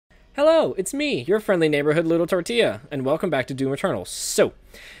Hello, it's me, your friendly neighborhood Little Tortilla, and welcome back to Doom Eternal. So,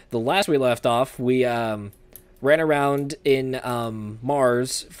 the last we left off, we ran around in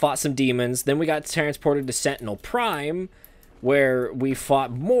Mars, fought some demons, then we got transported to Sentinel Prime, where we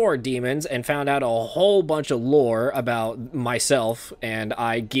fought more demons and found out a whole bunch of lore about myself, and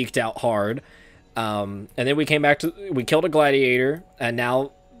I geeked out hard. And then we came back to, we killed a gladiator, and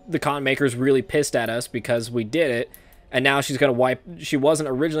now the con maker's really pissed at us because we did it. And now she's going to wipe... She wasn't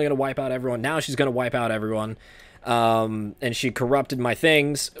originally going to wipe out everyone. Now she's going to wipe out everyone. And she corrupted my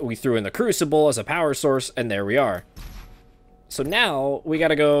things. We threw in the Crucible as a power source, and there we are. So now we got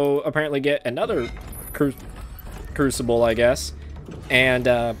to go apparently get another Crucible, I guess. And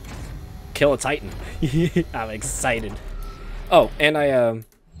kill a Titan. I'm excited. Oh, and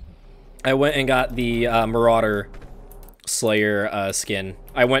I went and got the Marauder Slayer skin.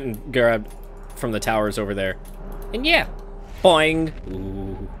 I went and grabbed from the towers over there. And yeah, boing.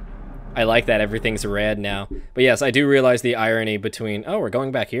 Ooh. I like that everything's red now. But yes, I do realize the irony between... Oh, we're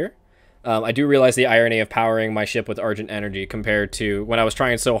going back here? I do realize the irony of powering my ship with Argent Energy compared to when I was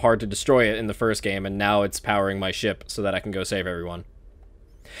trying so hard to destroy it in the first game, and now it's powering my ship so that I can go save everyone.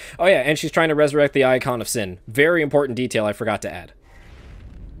 Oh yeah, and she's trying to resurrect the Icon of Sin. Very important detail I forgot to add.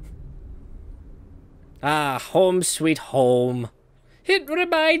 Ah, home sweet home. It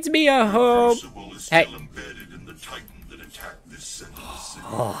reminds me of home. Hey. Titan that attacked this Sentinel City.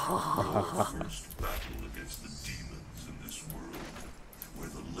 The first battle against the demons in this world, where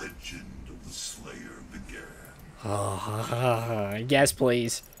the legend of the Slayer began. Yes,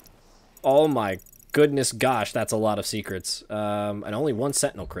 please. Oh my goodness gosh, that's a lot of secrets. And only one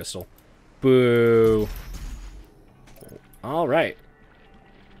Sentinel Crystal. Boo. Alright.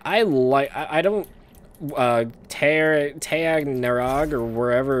 I don't... Narag or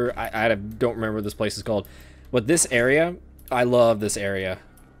wherever... I don't remember what this place is called. But this area, I love this area.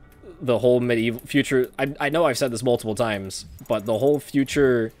 The whole medieval future, I know I've said this multiple times, but the whole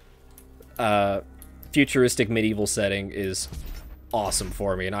futuristic medieval setting is awesome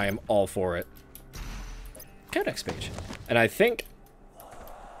for me, and I am all for it. Codex page. And I think...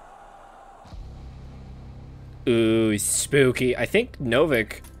 Ooh, spooky. I think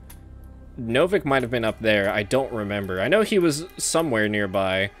Novik might have been up there. I don't remember. I know he was somewhere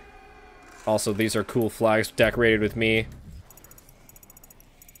nearby. Also, these are cool flags decorated with me.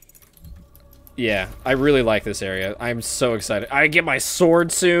 Yeah, I really like this area. I'm so excited. I get my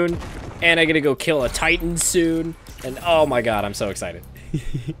sword soon, and I get to go kill a Titan soon. And oh my god, I'm so excited.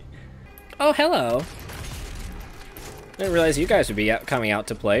 Oh, hello. I didn't realize you guys would be coming out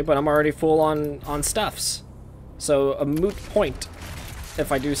to play, but I'm already full on stuffs. So, a moot point,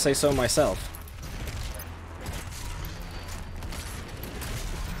 if I do say so myself.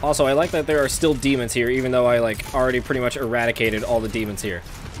 Also, I like that there are still demons here, even though I, like, already pretty much eradicated all the demons here.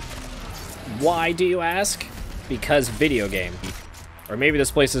 Why, do you ask? Because video game. Or maybe this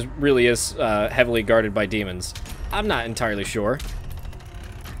place really is heavily guarded by demons. I'm not entirely sure.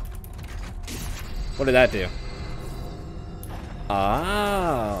 What did that do?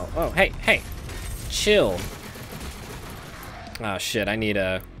 Oh. Oh, hey, hey. Chill. Oh, shit, I need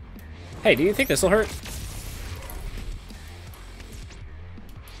a... Hey, do you think this will hurt?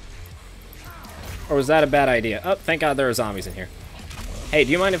 Or was that a bad idea? Oh, thank God there are zombies in here. Hey,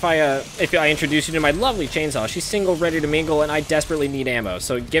 do you mind if I introduce you to my lovely chainsaw? She's single, ready to mingle, and I desperately need ammo,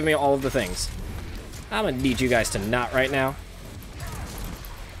 so give me all of the things. I'm gonna need you guys to not right now.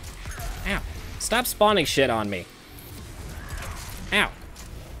 Ow. Stop spawning shit on me. Ow.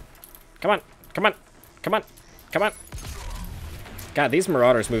 Come on. Come on. Come on. Come on. God, these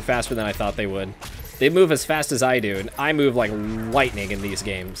marauders move faster than I thought they would. They move as fast as I do, and I move like lightning in these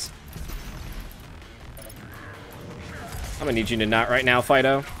games. I'm gonna need you to not right now,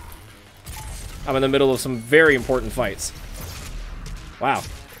 Fido. I'm in the middle of some very important fights. Wow.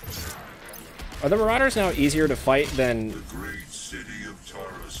 Are the Marauders now easier to fight than... The great city of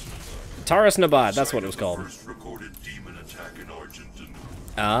Taras Nabad, that's what it was called. First recorded demon attack in Argentina.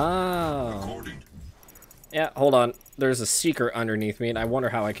 Oh. Yeah, hold on. There's a secret underneath me, and I wonder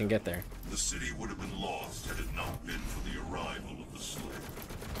how I can get there. The city would have been lost had it not been for the arrival of the Slayer.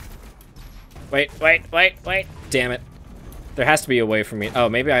 Wait. Damn it. There has to be a way for me. Oh,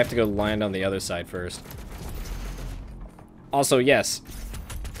 maybe I have to go land on the other side first. Also, yes.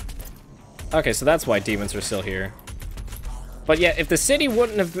 Okay, so that's why demons are still here. But yeah, if the city would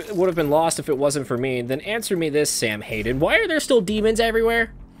have been lost if it wasn't for me, then answer me this, Sam Hayden. Why are there still demons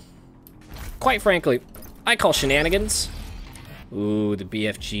everywhere? Quite frankly, I call shenanigans. Ooh, the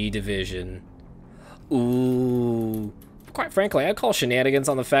BFG division. Ooh. Quite frankly, I call shenanigans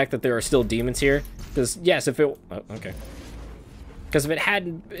on the fact that there are still demons here. Because, yes, if it... Oh, okay. Because if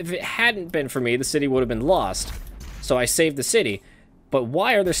it hadn't been for me, the city would have been lost. So I saved the city. But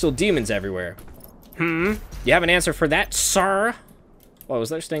why are there still demons everywhere? You have an answer for that, sir? Well, was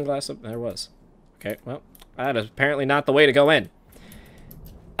there stained glass up? There was. Okay, well, that is apparently not the way to go in.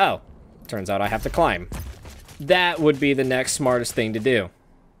 Oh, turns out I have to climb. That would be the next smartest thing to do.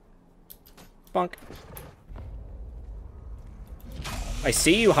 Bonk. I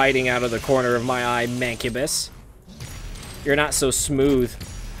see you hiding out of the corner of my eye, Mancubus. You're not so smooth.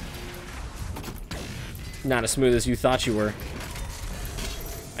 Not as smooth as you thought you were.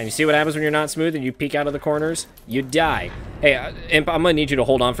 And you see what happens when you're not smooth and you peek out of the corners? You die. Hey, Imp, I'm gonna need you to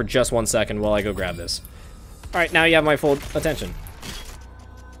hold on for just 1 second while I go grab this. Alright, now you have my full attention.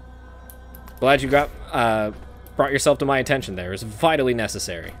 Glad you brought yourself to my attention there. It was vitally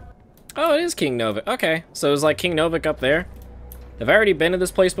necessary. Oh, it is King Novik. Okay, so it was like King Novik up there. Have I already been to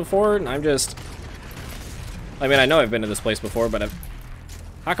this place before? And I'm just... I mean, I know I've been to this place before, but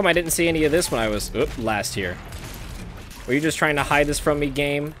how come I didn't see any of this when I was last here? Were you just trying to hide this from me,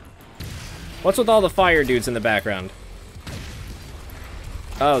 game? What's with all the fire dudes in the background?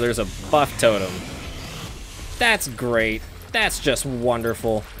 Oh, there's a buff totem. That's great. That's just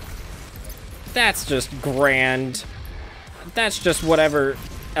wonderful. That's just grand. That's just whatever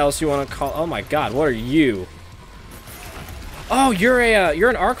else you want to call... Oh my god, what are you? Oh, you're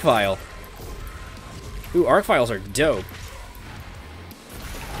an arc vial. Ooh, arc vials are dope.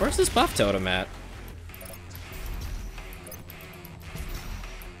 Where's this buff totem at?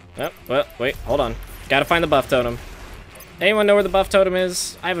 Oh, well, wait, hold on. Gotta find the buff totem. Anyone know where the buff totem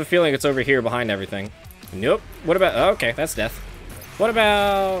is? I have a feeling it's over here behind everything. Nope. What about... Oh, okay, that's death. What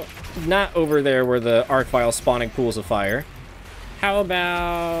about... Not over there where the arc vial spawning pools of fire. How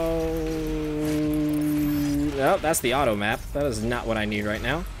about... No, that's the auto map. That is not what I need right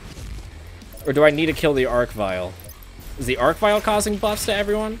now. Or do I need to kill the arc vial? Is the arc vial causing buffs to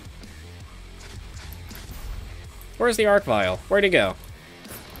everyone? Where's the arc vial? Where'd it go?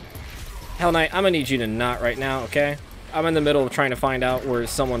 Hell Knight, I'm gonna need you to not right now, okay? I'm in the middle of trying to find out where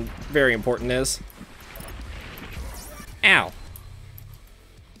someone very important is. Ow.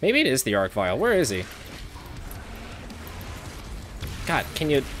 Maybe it is the arc vial. Where is he? God, can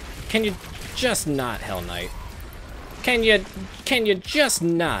you just not, Hell Knight? Can you just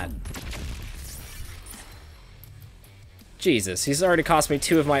not? Jesus, he's already cost me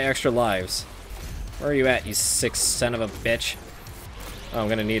 2 of my extra lives. Where are you at, you sick son of a bitch? Oh, I'm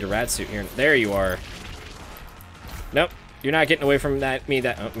gonna need a rat suit here. There you are. Nope, you're not getting away from me.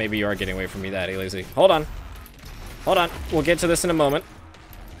 Oh, maybe you are getting away from me that easy. Hold on. Hold on. We'll get to this in a moment.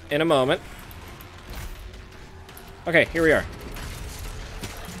 In a moment. Okay, here we are.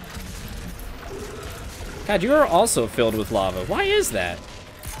 God, you are also filled with lava. Why is that?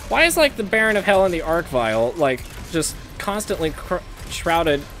 Why is, like, the Baron of Hell and the Arc Vial, like, just constantly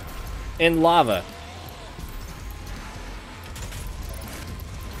shrouded in lava?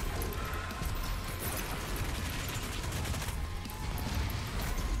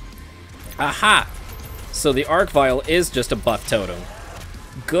 Aha! So the Arc Vial is just a buff totem.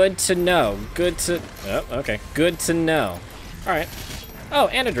 Good to know. Good to... Oh, okay. Good to know. Alright. Oh,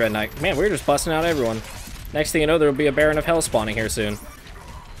 and a Dread Knight. Man, we're just busting out everyone. Next thing you know, there will be a Baron of Hell spawning here soon.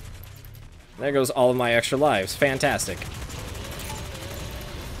 There goes all of my extra lives. Fantastic.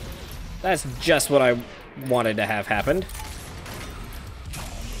 That's just what I wanted to have happened.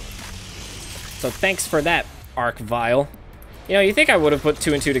 So thanks for that, Arc Vial. You know, you think I would have put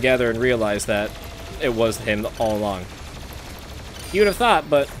 2 and 2 together and realized that it was him all along. You would have thought,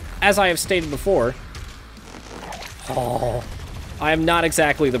 but as I have stated before, oh, I am not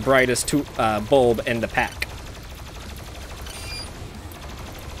exactly the brightest bulb in the pack.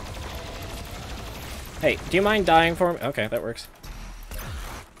 Hey, do you mind dying for me? Okay, that works.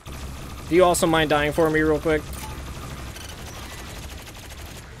 Do you also mind dying for me real quick?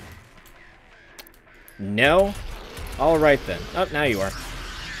 No? Alright then. Oh, now you are.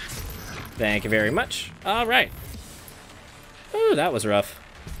 Thank you very much. Alright. Ooh, that was rough.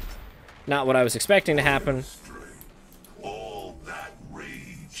 Not what I was expecting to happen. All that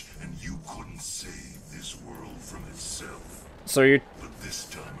rage, and you couldn't save this world from itself. So you're... But this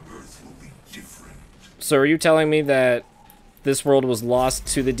time Earth will be different. So are you telling me that this world was lost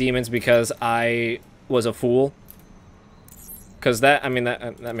to the demons because I was a fool? Because that, I mean,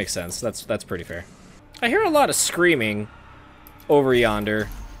 that makes sense. That's pretty fair. I hear a lot of screaming over yonder,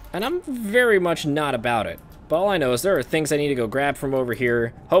 and I'm very much not about it. But all I know is there are things I need to go grab from over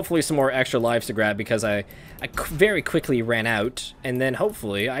here. Hopefully some more extra lives to grab because I very quickly ran out. And then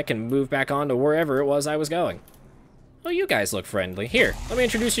hopefully I can move back on to wherever it was I was going. Well, you guys look friendly. Here, let me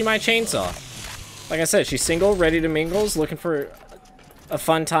introduce you to my chainsaw. Like I said, she's single, ready to mingles, looking for a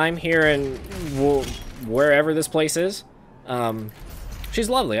fun time here in wherever this place is. She's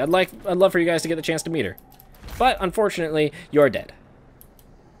lovely. I'd love for you guys to get the chance to meet her. But unfortunately, you're dead.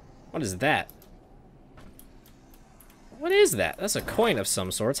 What is that? What is that? That's a coin of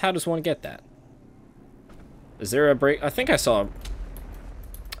some sorts. How does one get that? Is there a break? I think I saw...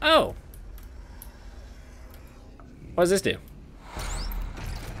 Oh! What does this do?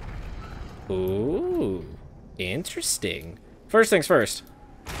 Ooh. Interesting. First things first.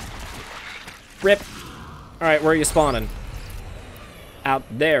 Rip. Alright, where are you spawning? Out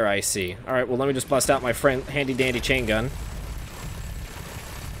there, I see. Alright, well, let me just bust out my handy-dandy chain gun.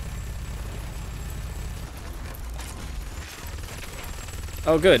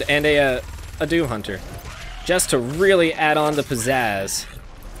 Oh, good. And a Doom Hunter. Just to really add on the pizzazz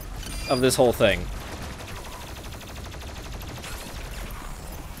of this whole thing.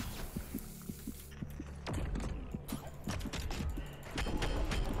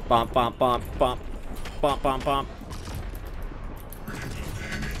 Bump, bump, bump, bump. Bump, bump, bump.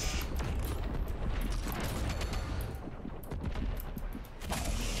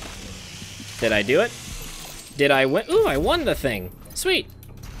 Did I do it? Did I win? Ooh, I won the thing. Sweet.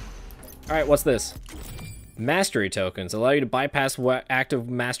 Alright, what's this? Mastery tokens. Allow you to bypass active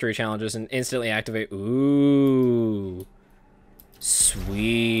mastery challenges and instantly activate. Ooh.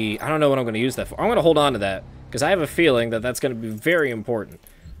 Sweet. I don't know what I'm going to use that for. I'm going to hold on to that, because I have a feeling that that's going to be very important.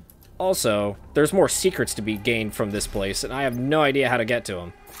 Also, there's more secrets to be gained from this place, and I have no idea how to get to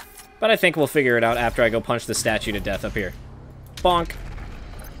them. But I think we'll figure it out after I go punch the statue to death up here. Bonk.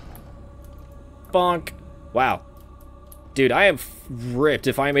 Bonk. Wow. Dude, I am ripped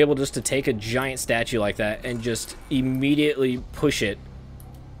if I'm able just to take a giant statue like that and just immediately push it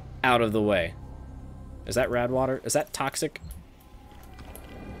out of the way. Is that rad water? Is that toxic?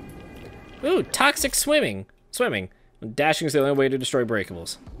 Ooh, toxic swimming. Swimming. Dashing is the only way to destroy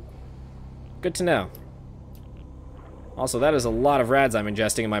breakables. Good to know. Also, that is a lot of rads I'm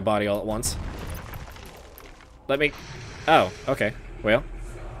ingesting in my body all at once. Let me... Oh, okay. Well...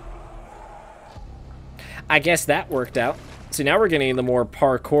 I guess that worked out. So now we're getting the more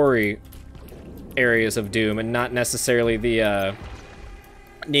parkour-y areas of Doom and not necessarily the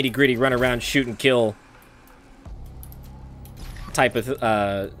nitty-gritty run around, shoot and kill type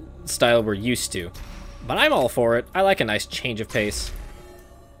of style we're used to. But I'm all for it. I like a nice change of pace.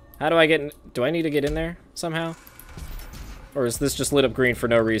 How do I get in? Do I need to get in there somehow? Or is this just lit up green for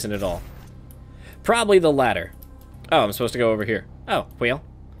no reason at all? Probably the latter. Oh, I'm supposed to go over here. Oh, well.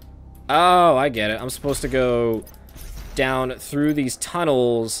 Oh, I get it. I'm supposed to go down through these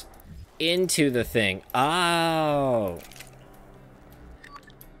tunnels into the thing. Oh.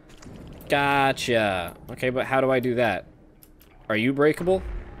 Gotcha. Okay, but how do I do that? Are you breakable?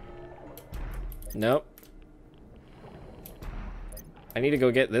 Nope. I need to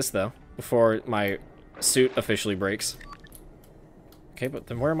go get this, though, before my suit officially breaks. Okay, but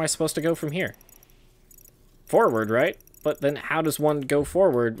then where am I supposed to go from here? Forward, right? But then how does one go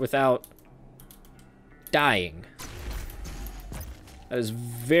forward without dying? That is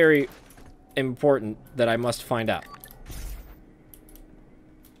very important that I must find out.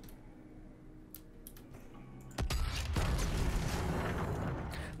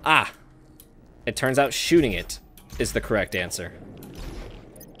 Ah! It turns out shooting it is the correct answer.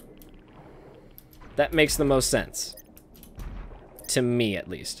 That makes the most sense. To me, at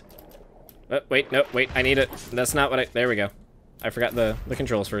least. Oh, wait, no, wait, I need it. That's not what I... There we go. I forgot the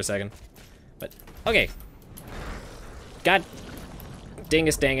controls for a second. But, okay. God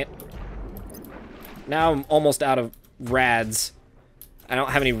dingus dang it. Now I'm almost out of rads. I don't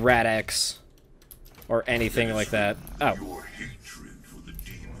have any rad X or anything like that. Oh. Your hatred for the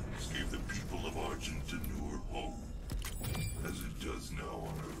demons gave the people of Argentinur hope, as it does now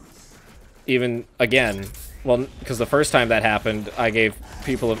on Earth. Even, again, well, because the first time that happened, I gave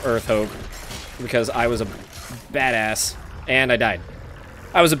people of Earth hope because I was a badass and I died.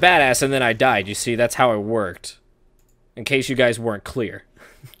 I was a badass and then I died, you see, that's how it worked. In case you guys weren't clear.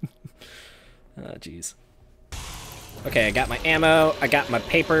 Oh, jeez. Okay, I got my ammo, I got my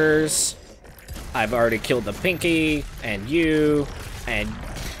papers. I've already killed the pinky, and you, and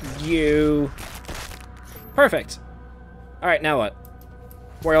you. Perfect. Alright, now what?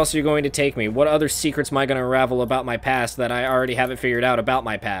 Where else are you going to take me? What other secrets am I going to unravel about my past that I already haven't figured out about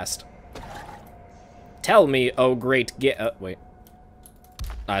my past? Tell me, oh great wait.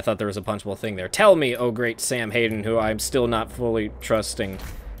 I thought there was a punchable thing there. Tell me, oh great Sam Hayden, who I'm still not fully trusting.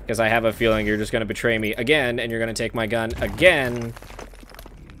 Because I have a feeling you're just going to betray me again, and you're going to take my gun again.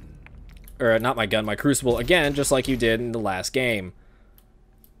 Or, not my gun, my crucible again, just like you did in the last game.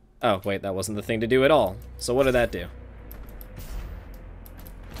 Oh, wait, that wasn't the thing to do at all. So what did that do?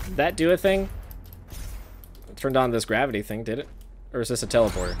 Did that do a thing? It turned on this gravity thing, did it? Or is this a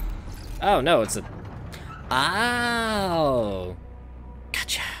teleporter? Oh, no, it's a... Oh!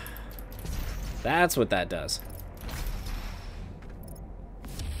 Gotcha. That's what that does.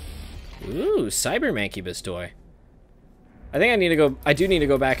 Ooh, Cyber-Mancubus toy. I think I need to go... I do need to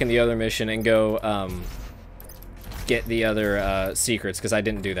go back in the other mission and go, get the other, secrets, because I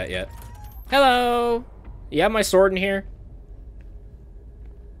didn't do that yet. Hello! You have my sword in here?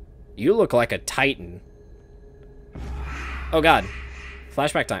 You look like a titan. Oh, God.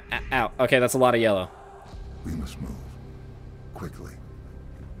 Flashback time. Ow. Okay, that's a lot of yellow. We must move. Quickly.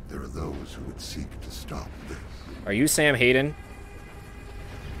 There are those who would seek to stop this. Are you Sam Hayden?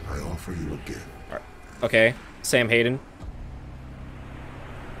 I offer you a gift. Okay, Sam Hayden.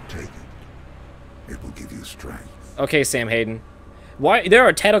 Take it. It will give you strength. Okay, Sam Hayden. Why? There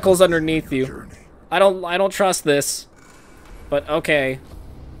are tentacles underneath you. Journey. I don't trust this. But okay.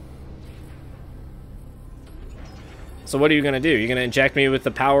 So what are you gonna do? You're gonna inject me with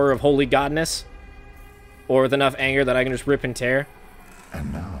the power of holy godness? Or with enough anger that I can just rip and tear?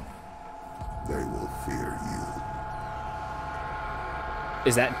 And now, they will fear you.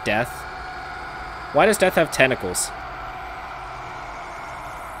 Is that death? Why does death have tentacles?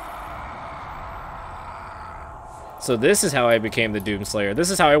 So this is how I became the Doomslayer. This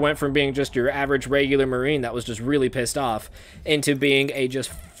is how I went from being just your average regular Marine that was just really pissed off into being a just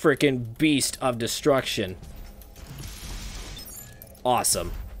freaking beast of destruction.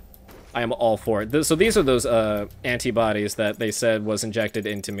 Awesome. I am all for it. So these are those antibodies that they said was injected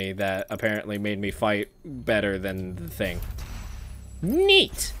into me that apparently made me fight better than the thing.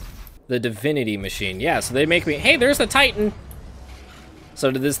 Neat! The divinity machine. Yeah, so they make me... Hey, there's the Titan!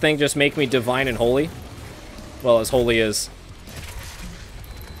 So did this thing just make me divine and holy? Well, as holy as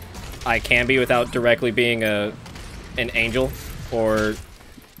I can be without directly being an angel or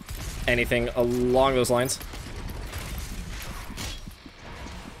anything along those lines.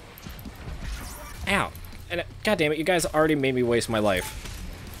 Ow. And God damn it, you guys already made me waste my life.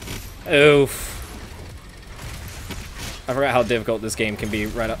 Oof. I forgot how difficult this game can be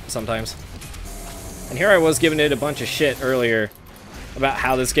right up sometimes. And here I was giving it a bunch of shit earlier about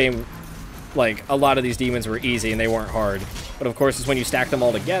how this game, like, a lot of these demons were easy and they weren't hard. But of course, it's when you stack them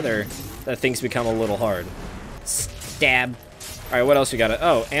all together that things become a little hard. Stab. Alright, what else you got?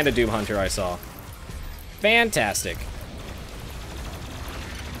 Oh, and a Doom Hunter I saw. Fantastic.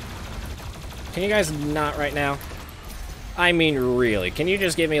 Can you guys not right now? I mean, really. Can you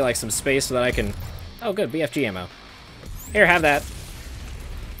just give me, like, some space so that I can... Oh, good. BFG ammo. Here, have that.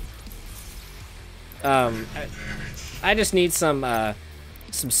 I just need some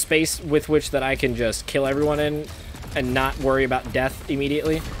space with which that I can just kill everyone in and not worry about death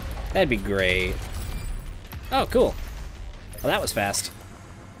immediately. That'd be great. Oh, cool. Well, that was fast.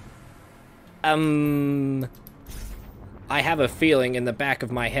 I have a feeling in the back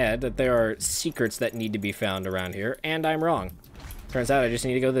of my head that there are secrets that need to be found around here, and I'm wrong. Turns out I just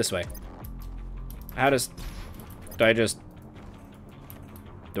need to go this way. How does... Do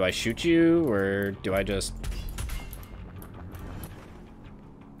I shoot you, or do I just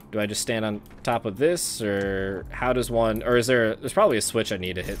stand on top of this, or how does one... Or is there... There's probably a switch I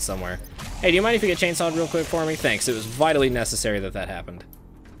need to hit somewhere. Hey, do you mind if you get chainsawed real quick for me? Thanks, it was vitally necessary that that happened.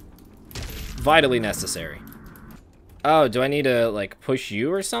 Vitally necessary. Oh, do I need to, like, push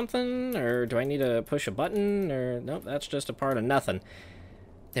you or something? Or do I need to push a button? Or... Nope, that's just a part of nothing.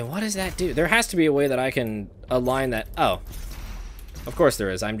 Then what does that do? There has to be a way that I can align that... Oh. Of course there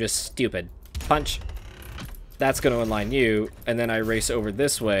is. I'm just stupid. Punch. That's going to align you. And then I race over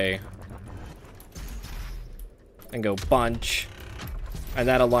this way. And go bunch. And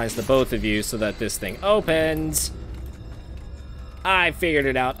that aligns the both of you so that this thing opens. I figured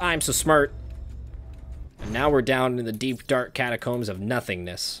it out. I'm so smart. And now we're down in the deep, dark catacombs of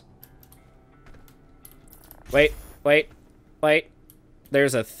nothingness. Wait, wait, wait.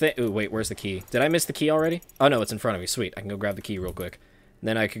 There's a thing. Ooh, wait, where's the key? Did I miss the key already? Oh, no, it's in front of me. Sweet. I can go grab the key real quick. And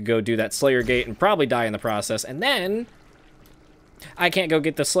then I could go do that Slayer gate and probably die in the process. And then I can't go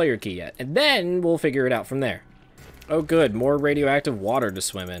get the Slayer key yet. And then we'll figure it out from there. Oh, good. More radioactive water to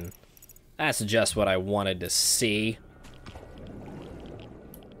swim in. That's just what I wanted to see.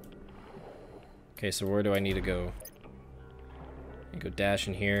 Okay, so where do I need to go? I go dash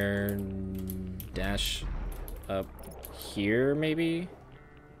in here. Dash up here, maybe?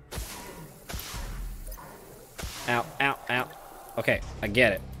 Ow, ow, ow. Okay, I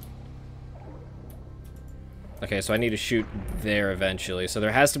get it. Okay, so I need to shoot there eventually. So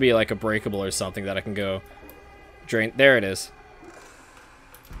there has to be like a breakable or something that I can go drain. There it is.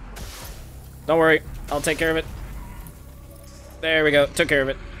 Don't worry, I'll take care of it. There we go, took care of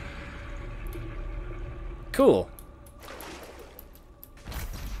it. Cool.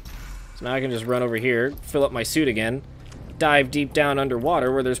 So now I can just run over here, fill up my suit again, dive deep down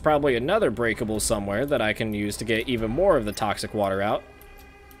underwater where there's probably another breakable somewhere that I can use to get even more of the toxic water out.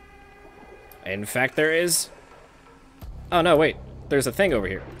 In fact, there is... Oh, no, wait. There's a thing over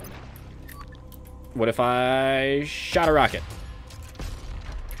here. What if I shot a rocket?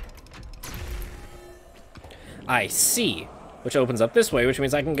 I see. Which opens up this way, which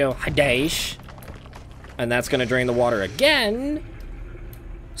means I can go Hadash. And that's going to drain the water again.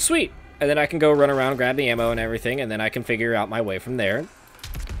 Sweet. And then I can go run around, grab the ammo and everything, and then I can figure out my way from there.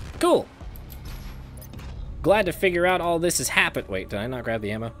 Cool. Glad to figure out all this has happened. Wait, did I not grab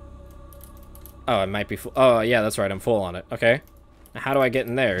the ammo? Oh, I might be full. Oh, yeah, that's right. I'm full on it. Okay. Now, how do I get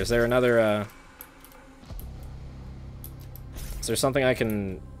in there? Is there another, Is there something I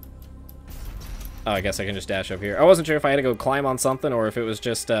can... Oh, I guess I can just dash up here. I wasn't sure if I had to go climb on something or if it was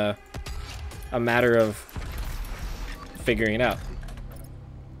just, a matter of figuring it out.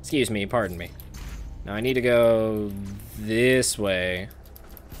 Excuse me, pardon me. Now I need to go this way.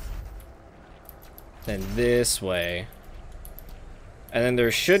 Then this way. And then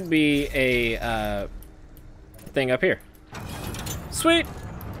there should be a thing up here. Sweet!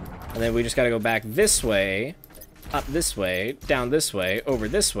 And then we just gotta go back this way, up this way, down this way, over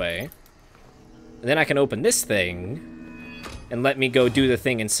this way. And then I can open this thing and let me go do the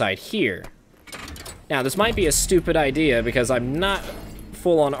thing inside here. Now, this might be a stupid idea because I'm not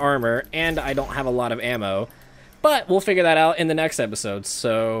full on armor and I don't have a lot of ammo, but we'll figure that out in the next episode.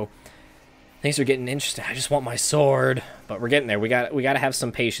 So things are getting interesting. I just want my sword, but we're getting there. We got to have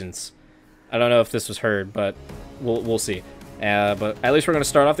some patience. I don't know if this was heard, but we'll see. But at least we're going to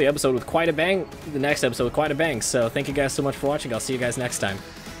start off the episode with quite a bang. The next episode with quite a bang. So thank you guys so much for watching. I'll see you guys next time.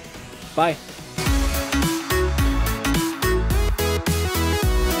 Bye.